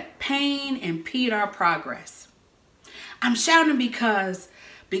to let pain impede our progress. I'm shouting because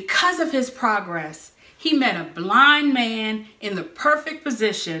of his progress, he met a blind man in the perfect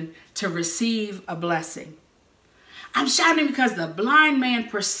position to receive a blessing. I'm shouting because the blind man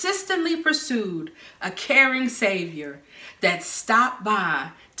persistently pursued a caring Savior that stopped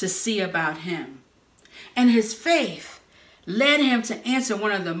by to see about him. And his faith led him to answer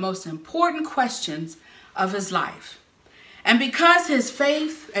one of the most important questions of his life. And because of his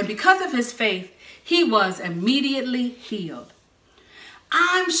faith, he was immediately healed.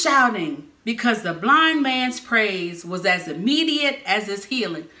 I'm shouting because the blind man's praise was as immediate as his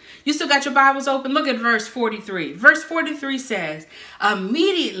healing. You still got your Bibles open? Look at verse 43. Verse 43 says,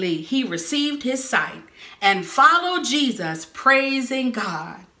 immediately he received his sight and followed Jesus, praising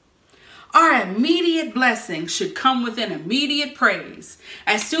God. Our immediate blessing should come with an immediate praise.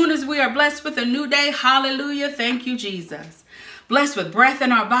 As soon as we are blessed with a new day, hallelujah, thank you, Jesus. Blessed with breath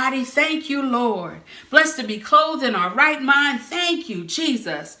in our body, thank you, Lord. Blessed to be clothed in our right mind, thank you,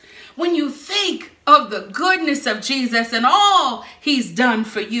 Jesus. When you think of the goodness of Jesus and all he's done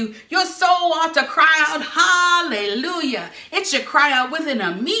for you, your soul ought to cry out, hallelujah. It should cry out with an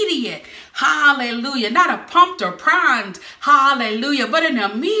immediate hallelujah, not a pumped or primed hallelujah, but an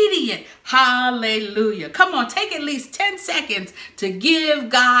immediate hallelujah. Come on, take at least 10 seconds to give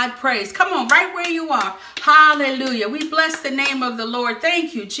God praise. Come on, right where you are. Hallelujah. We bless the name of the Lord.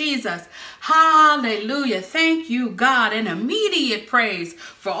 Thank you, Jesus. Hallelujah. Thank you, God. An immediate praise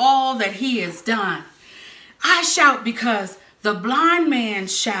for all that he has done. I shout because the blind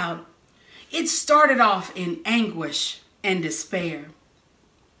man's shout, it started off in anguish and despair.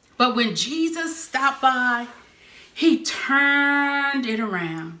 But when Jesus stopped by, he turned it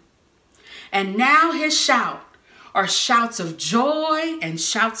around. And now his shout are shouts of joy and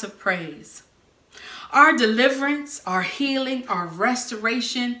shouts of praise. Our deliverance, our healing, our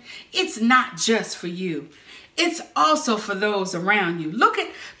restoration, it's not just for you. It's also for those around you. Look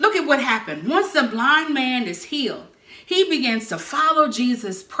at what happened. Once the blind man is healed, he begins to follow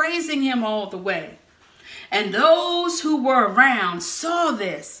Jesus, praising him all the way. And those who were around saw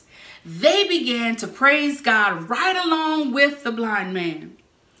this. They began to praise God right along with the blind man.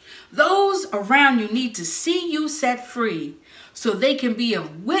 Those around you need to see you set free so they can be a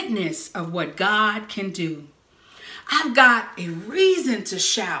witness of what God can do. I've got a reason to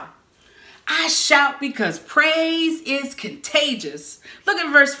shout. I shout because praise is contagious. Look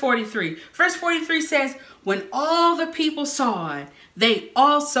at verse 43. Verse 43 says, when all the people saw it, they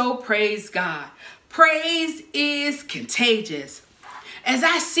also praised God. Praise is contagious. As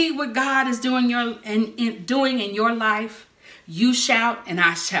I see what God is doing in your life, you shout and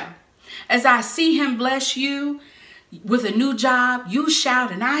I shout. As I see him bless you with a new job, you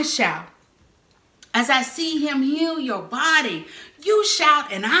shout and I shout. As I see him heal your body, you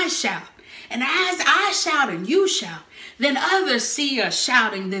shout and I shout. And as I shout and you shout, then others see us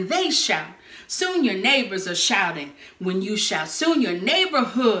shouting, then they shout. Soon your neighbors are shouting when you shout. Soon your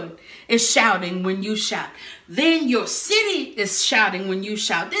neighborhood is shouting when you shout. Then your city is shouting when you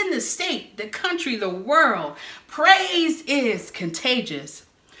shout. Then the state, the country, the world. Praise is contagious.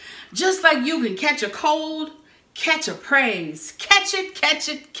 Just like you can catch a cold, catch a praise. Catch it, catch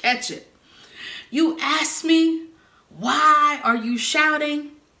it, catch it. You ask me, why are you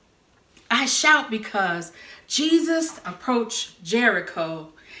shouting? I shout because Jesus approached Jericho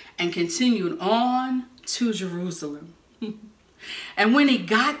and continued on to Jerusalem. And when he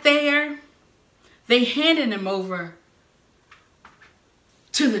got there, they handed him over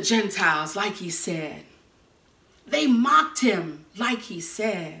to the Gentiles, like he said. They mocked him, like he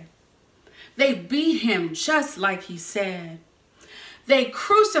said. They beat him, just like he said. They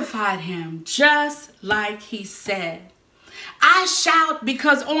crucified him, just like he said. I shout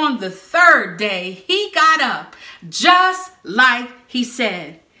because on the third day, he got up, just like he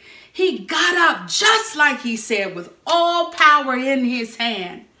said. He got up just like he said, with all power in his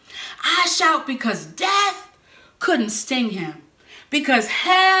hand. I shout because death couldn't sting him, because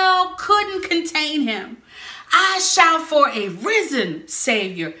hell couldn't contain him. I shout for a risen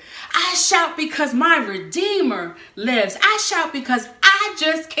Savior. I shout because my Redeemer lives. I shout because I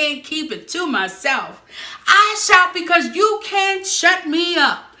just can't keep it to myself. I shout because you can't shut me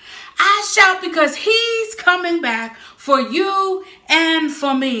up. I shout because he's coming back for you and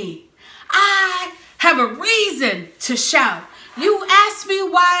for me. I have a reason to shout. You ask me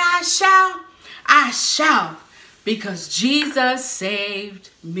why I shout? I shout because Jesus saved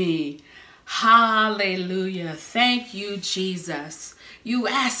me. Hallelujah. Thank you, Jesus. You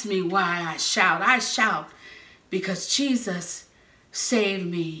ask me why I shout. I shout because Jesus saved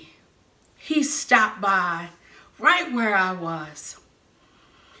me. He stopped by right where I was.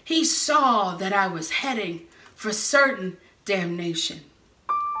 He saw that I was heading for certain damnation.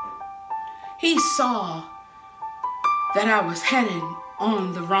 He saw that I was headed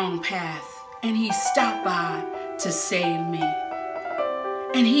on the wrong path, and he stopped by to save me.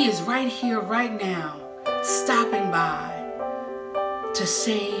 And he is right here, right now, stopping by to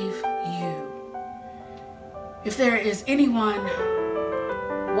save you. If there is anyone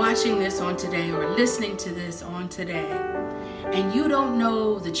watching this on today or listening to this on today, and you don't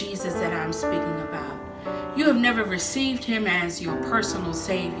know the Jesus that I'm speaking about, you have never received him as your personal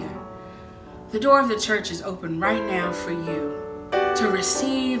Savior, the door of the church is open right now for you to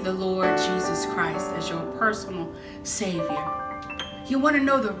receive the Lord Jesus Christ as your personal Savior. You want to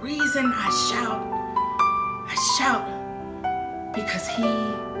know the reason I shout? I shout because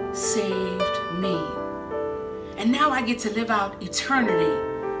he saved me. And now I get to live out eternity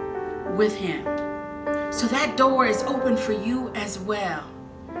with him. So that door is open for you as well.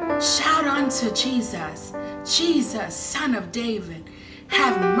 Shout unto Jesus, Jesus, Son of David,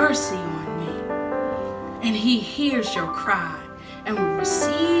 have mercy on me. And he hears your cry and will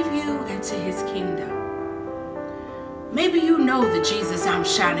receive you into his kingdom. Maybe you know the Jesus I'm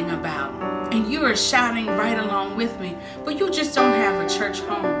shouting about, and you are shouting right along with me, but you just don't have a church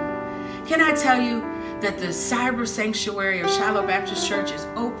home. Can I tell you that the cyber sanctuary of Shiloh Baptist Church is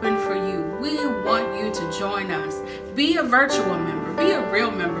open for you? We want you to join us. Be a virtual member. Be a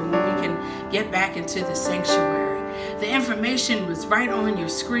real member when we can get back into the sanctuary. The information was right on your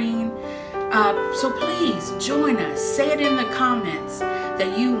screen. So please join us. Say it in the comments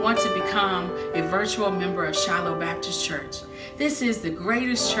that you want to become a virtual member of Shiloh Baptist Church. This is the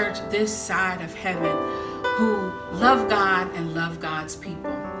greatest church this side of heaven who love God and love God's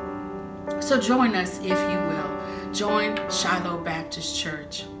people. So join us if you will. Join Shiloh Baptist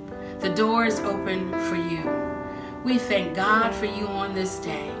Church. The door is open for you. We thank God for you on this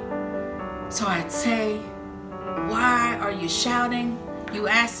day. So I'd say, why are you shouting? You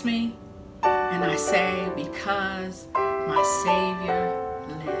ask me. And I say, because my Savior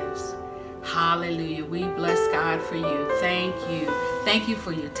lives. Hallelujah. We bless God for you. Thank you. Thank you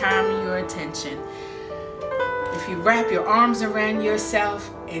for your time and your attention. If you wrap your arms around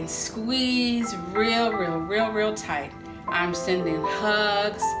yourself and squeeze real tight, I'm sending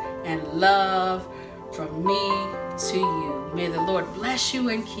hugs and love from me to you. May the Lord bless you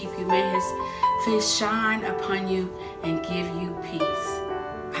and keep you. May his face shine upon you and give you peace.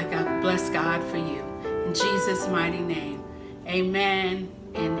 I bless God for you. In Jesus' mighty name, amen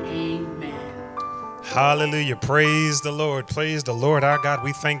and amen. Hallelujah. Praise the Lord. Praise the Lord our God.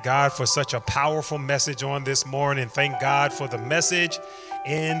 We thank God for such a powerful message on this morning. Thank God for the message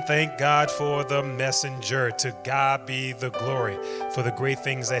and thank God for the messenger. To God be the glory for the great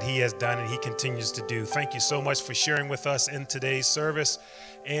things that he has done and he continues to do. Thank you so much for sharing with us in today's service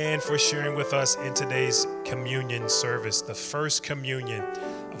and for sharing with us in today's communion service, the first communion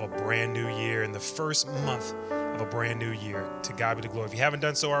of a brand new year in the first month of a brand new year. To God be the glory. If you haven't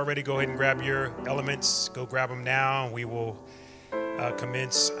done so already, go ahead and grab your elements. Go grab them now. We will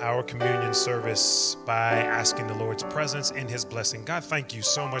commence our communion service by asking the Lord's presence and his blessing. God, thank you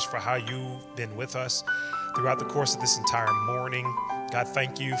so much for how you've been with us throughout the course of this entire morning. God,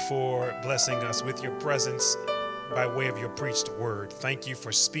 thank you for blessing us with your presence by way of your preached word. Thank you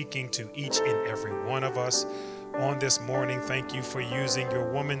for speaking to each and every one of us on this morning. Thank you for using your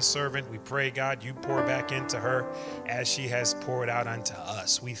woman servant. We pray, God, you pour back into her as she has poured out unto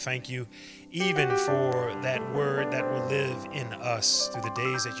us. We thank you even for that word that will live in us through the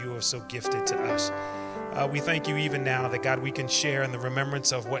days that you have so gifted to us. We thank you even now that, God, we can share in the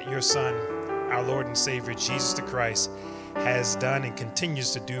remembrance of what your Son, our Lord and Savior, Jesus the Christ, has done and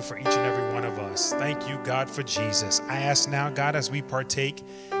continues to do for each and every one of us. Thank you, God, for Jesus. I ask now, God, as we partake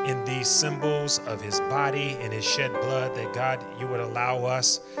in these symbols of his body and his shed blood, that, God, you would allow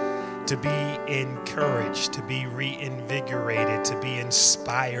us to be encouraged, to be reinvigorated, to be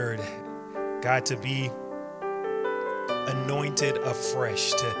inspired, God, to be anointed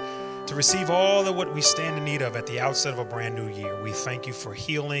afresh, to receive all of what we stand in need of at the outset of a brand new year. We thank you for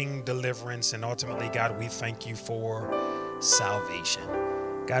healing, deliverance, and ultimately, God, we thank you for salvation.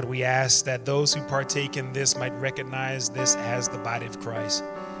 God, we ask that those who partake in this might recognize this as the body of Christ.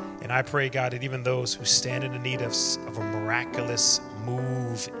 And I pray, God, that even those who stand in the need of a miraculous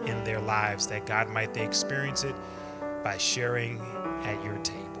move in their lives, that, God, might they experience it by sharing at your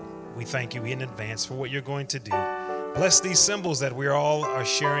table. We thank you in advance for what you're going to do. Bless these symbols that we all are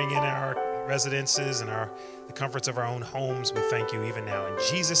sharing in our residences and the comforts of our own homes. We thank you even now. In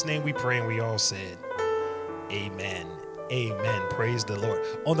Jesus' name we pray, and we all said, amen. Amen. Praise the Lord.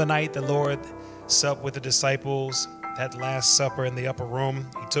 On the night the Lord supped with the disciples, that Last Supper in the upper room,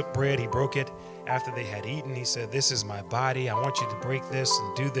 he took bread, he broke it. After they had eaten, he said, this is my body. I want you to break this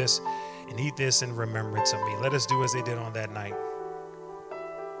and do this and eat this in remembrance of me. Let us do as they did on that night.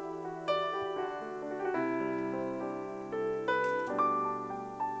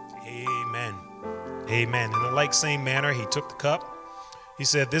 Amen. Amen. In the like same manner, he took the cup. He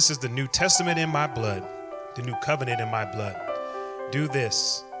said, this is the New Testament in my blood, the new covenant in my blood. Do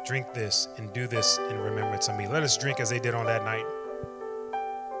this, drink this, and do this in remembrance of me. Let us drink as they did on that night.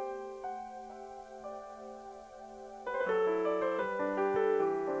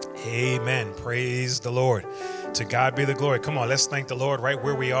 Amen. Praise the Lord. To God be the glory. Come on, let's thank the Lord right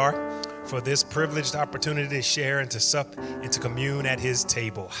where we are for this privileged opportunity to share and to sup and to commune at his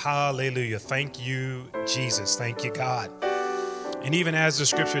table. Hallelujah. Thank you, Jesus. Thank you, God. And even as the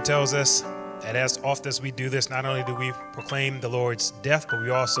scripture tells us that as oft as we do this, not only do we proclaim the Lord's death, but we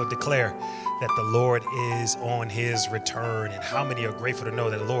also declare that the Lord is on his return. And how many are grateful to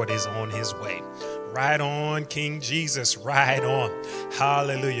know that the Lord is on his way? Right on, King Jesus, right on.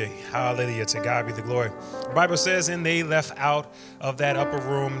 Hallelujah. Hallelujah. To God be the glory. The Bible says, and they left out of that upper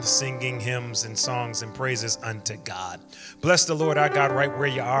room singing hymns and songs and praises unto God. Bless the Lord our God right where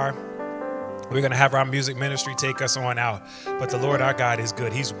you are. We're going to have our music ministry take us on out. But the Lord our God is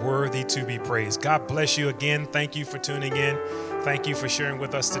good. He's worthy to be praised. God bless you again. Thank you for tuning in. Thank you for sharing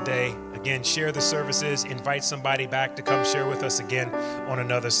with us today. Again, share the services. Invite somebody back to come share with us again on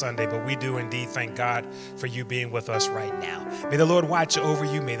another Sunday. But we do indeed thank God for you being with us right now. May the Lord watch over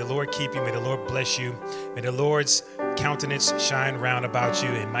you. May the Lord keep you. May the Lord bless you. May the Lord's countenance shine round about you.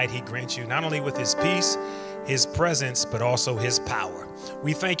 And might he grant you not only with his peace, his presence, but also his power.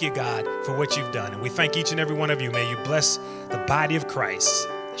 We thank you, God, for what you've done. And we thank each and every one of you. May you bless the body of Christ,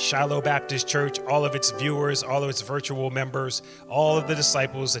 Shiloh Baptist Church, all of its viewers, all of its virtual members, all of the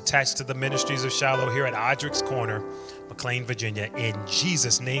disciples attached to the ministries of Shiloh here at Odrick's Corner, McLean, Virginia. In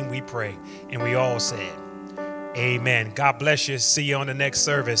Jesus' name we pray. And we all said, amen. God bless you. See you on the next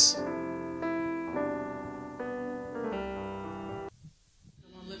service.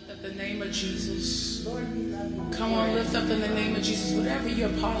 Lift up the name of Jesus. Come on, lift up in the name of Jesus. Whatever your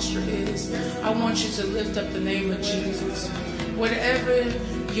posture is, I want you to lift up the name of Jesus. Whatever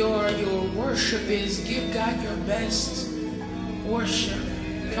your worship is, give God your best worship.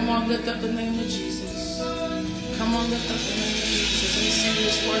 Come on, lift up the name of Jesus. Come on, lift up the name of Jesus as we sing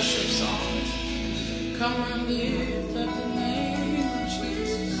this worship song. Come on, lift up the name of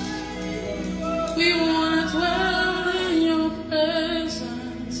Jesus. We want to dwell in your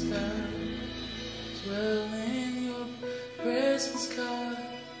presence, God. Dwell in your presence, God.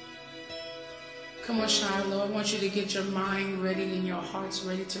 Come on, Shiloh. I want you to get your mind ready and your hearts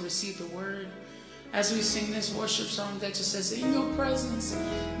ready to receive the word. As we sing this worship song that just says, in your presence,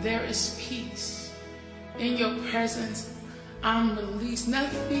 there is peace. In your presence, I'm released.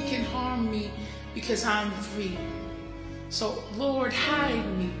 Nothing can harm me because I'm free. So, Lord, hide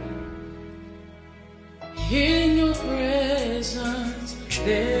me. In your presence,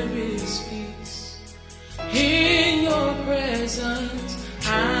 there is peace. In your presence,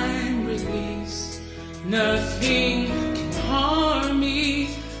 I'm released. Nothing can harm me.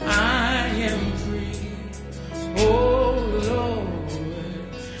 I am free. Oh, Lord,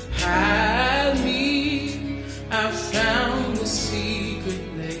 hide me. I found the secret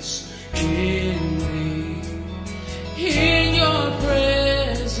place in me. In your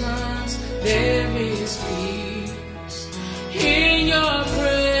presence, there is peace. In your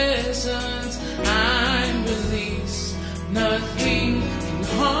presence, I'm released. Nothing can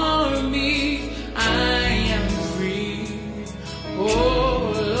harm me. I am free.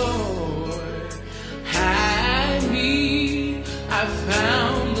 Oh Lord, hide me. I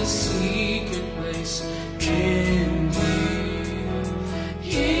found the secret place in me.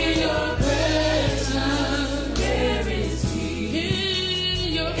 In your presence, there is peace.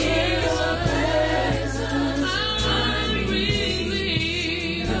 In your presence, I'm released.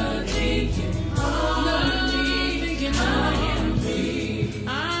 Nothing can harm me. I am free.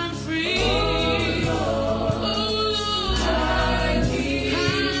 I'm free. Oh Lord, hide me.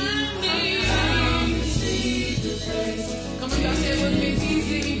 Come on, y'all say it with me. It's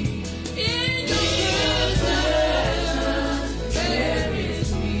easy. In your presence, there is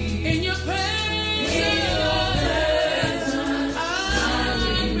peace. In your presence,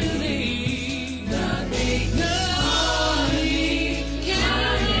 I'm released. Nothing can harm me.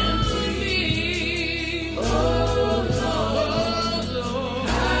 Oh Lord,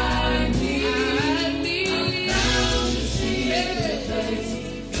 hide me. I found the secret place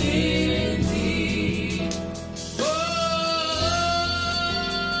in me. Oh,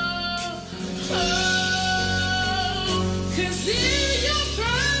 'cause in your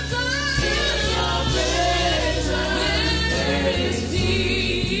presence, there is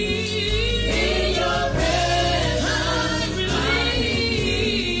peace. In your presence, I'm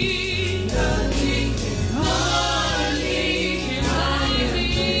released. Nothing can harm me.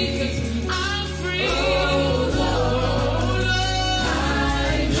 I'm free. Oh Lord,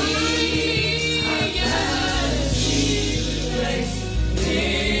 hide me. I found the secret place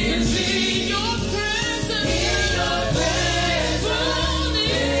is in your presence.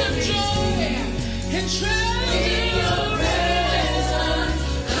 Fullness of joy and treasure. In your presence,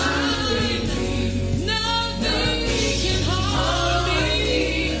 I'm free. Nothing can harm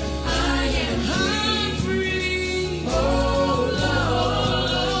me. I am free. Oh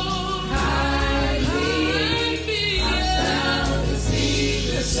Lord, hide me. I found the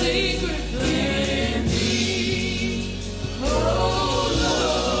secret place in me. Oh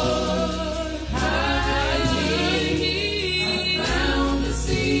Lord, hide me. I found the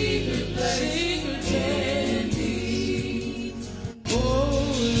secret place in me. Oh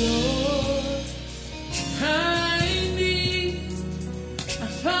Lord, hide me. I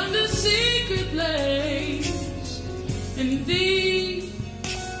found the secret place in thee.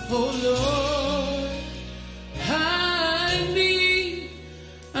 Oh Lord, hide me.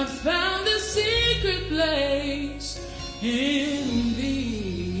 I found the secret place in